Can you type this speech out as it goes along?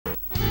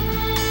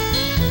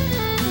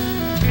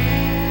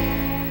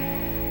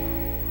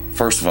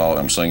First of all,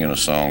 I'm singing a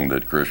song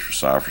that Kris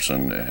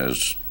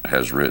Kristofferson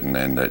has written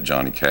and that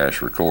Johnny Cash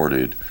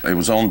recorded. It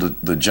was on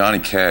the Johnny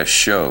Cash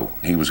show.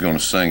 He was going to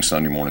sing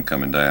Sunday Morning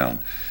Coming Down,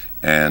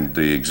 and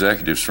the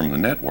executives from the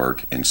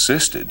network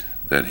insisted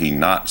that he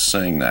not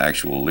sing the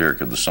actual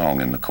lyric of the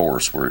song in the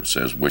chorus where it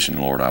says, "Wishing,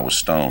 Lord, I was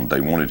stoned." They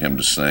wanted him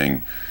to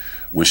sing,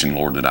 "Wishing,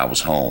 Lord, that I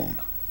was home,"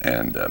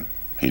 and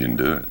he didn't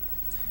do it.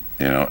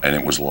 And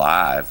it was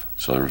live,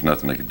 so there was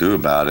nothing they could do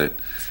about it.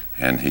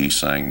 And he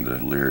sang the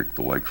lyric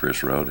the way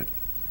Kris wrote it,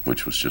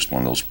 which was just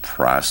one of those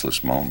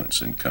priceless moments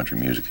in country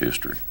music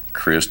history.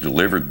 Kris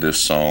delivered this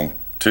song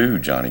to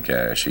Johnny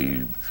Cash.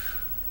 He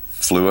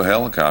flew a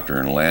helicopter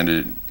and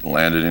landed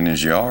in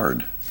his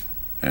yard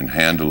and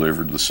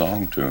hand-delivered the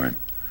song to him.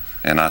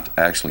 And I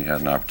actually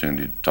had an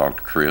opportunity to talk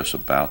to Kris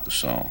about the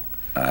song.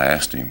 I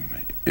asked him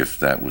if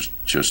that was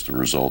just the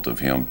result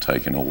of him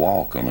taking a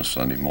walk on a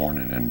Sunday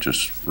morning and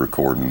just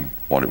recording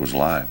what it was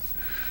like.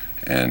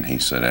 And he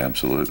said,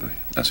 absolutely.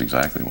 That's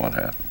exactly what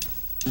happened.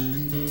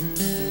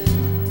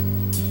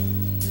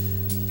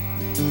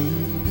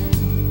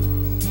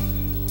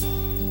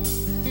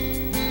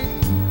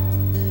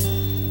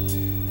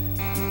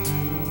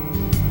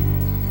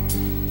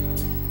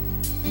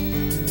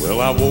 Well,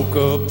 I woke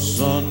up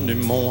Sunday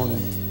morning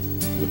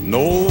with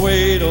no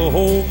way to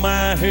hold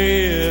my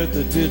head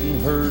that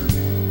didn't hurt.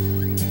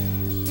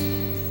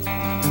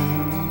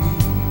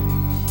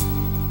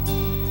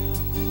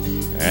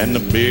 And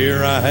the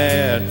beer I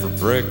had for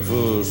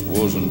breakfast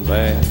wasn't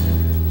bad,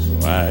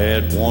 so I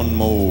had one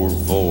more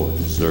for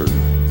dessert.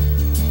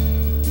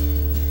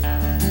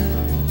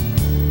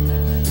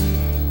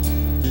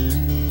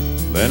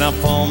 Then I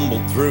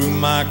fumbled through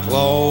my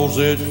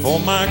closet for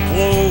my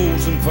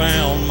clothes and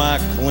found my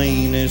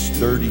cleanest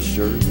dirty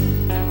shirt.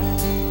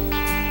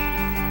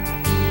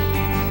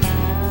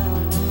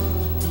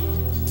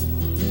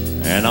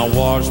 And I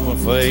washed my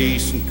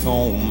face and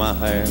combed my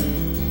hair,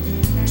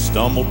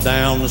 stumbled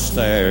down the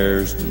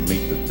stairs to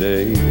meet the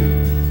day.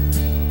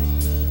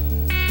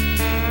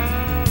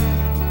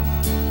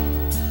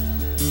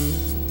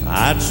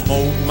 I'd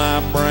smoked my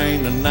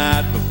brain the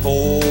night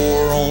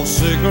before on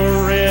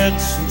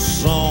cigarettes and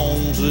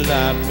songs that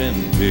I'd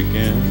been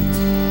picking.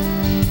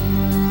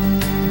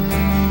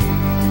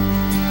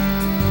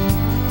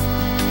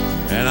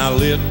 And I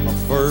lit my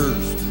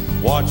first,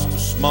 watched a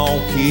small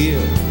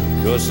kid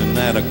cussing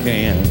at a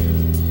can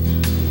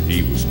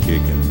he was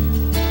kicking.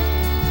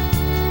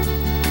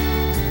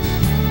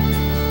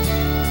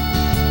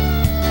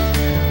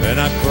 Then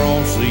I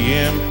crossed the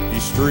empty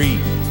street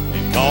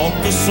and caught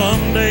the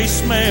Sunday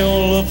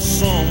smell of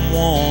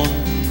someone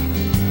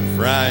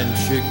frying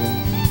chicken.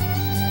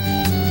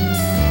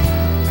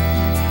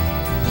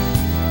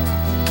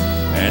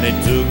 And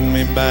it took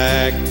me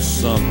back to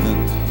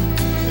something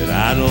that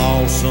I'd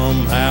lost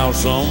somehow,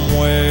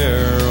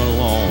 somewhere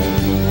along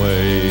the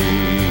way.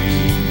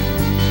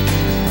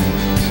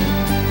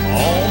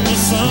 On the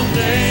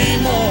Sunday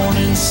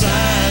morning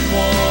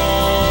sidewalk,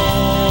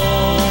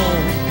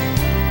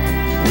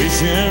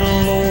 wishing,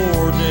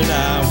 Lord, that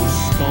I was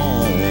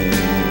stoned.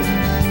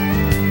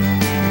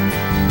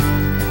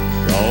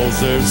 'Cause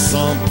there's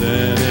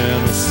something in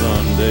a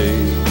Sunday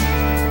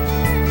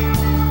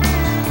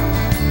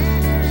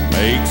that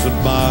makes a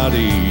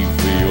body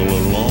feel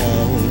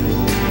alone.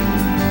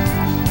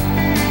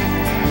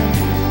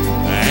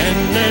 And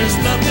there's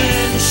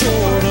nothing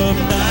short of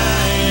dying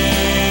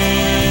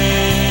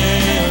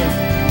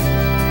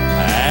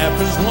half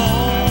as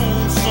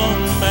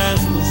lonesome as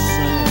the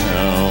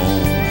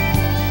sound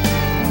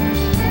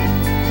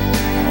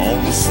on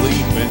the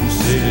sleeping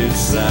city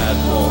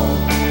sidewalk,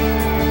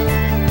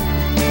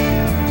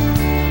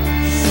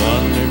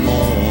 Sunday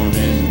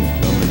morning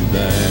coming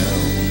down.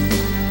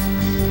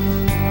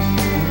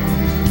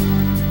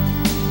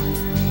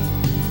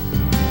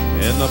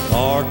 In the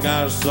park I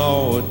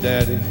saw a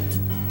daddy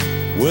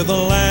with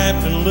a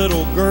laughing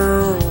little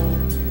girl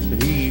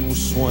that he was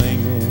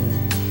swinging.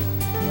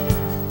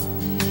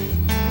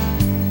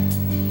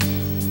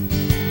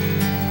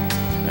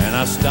 And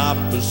I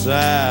stopped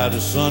beside a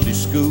Sunday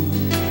school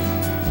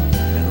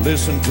and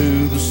listened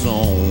to the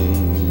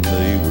song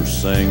they were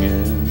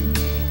singing.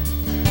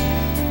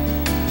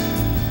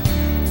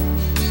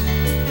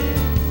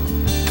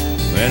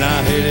 Then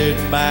I headed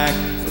back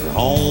for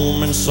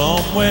home, and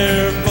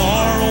somewhere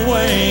far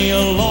away a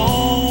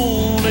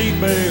lonely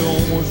bell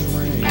was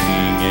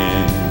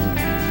ringing.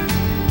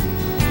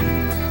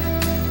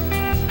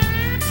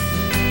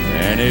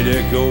 And it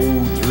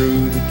echoed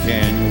through the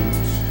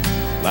canyons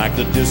like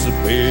the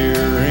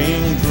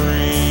disappearing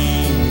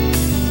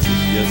dreams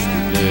of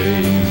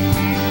yesterday.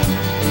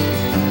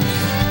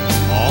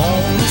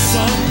 On the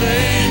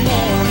Sunday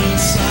morning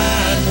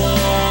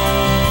sidewalk,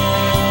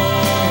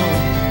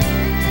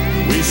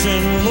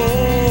 wishing,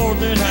 Lord,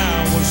 that I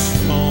was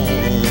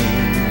stoned.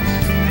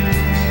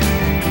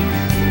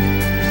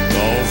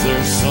 'Cause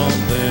there's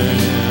something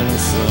in a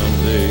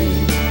Sunday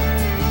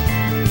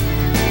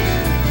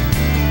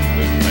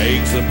that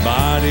makes a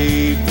body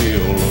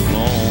feel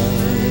alone.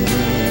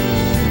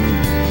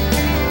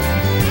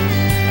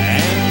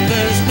 And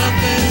there's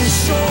nothing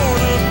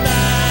short of that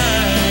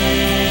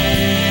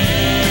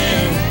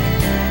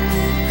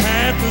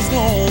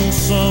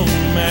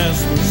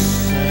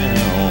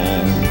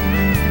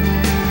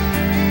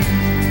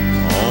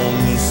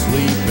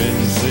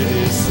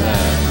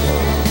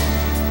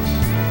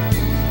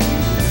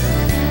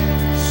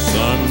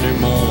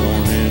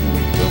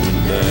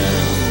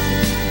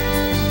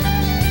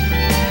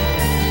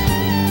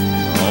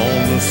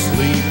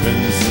sleep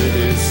in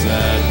city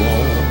sidewalks.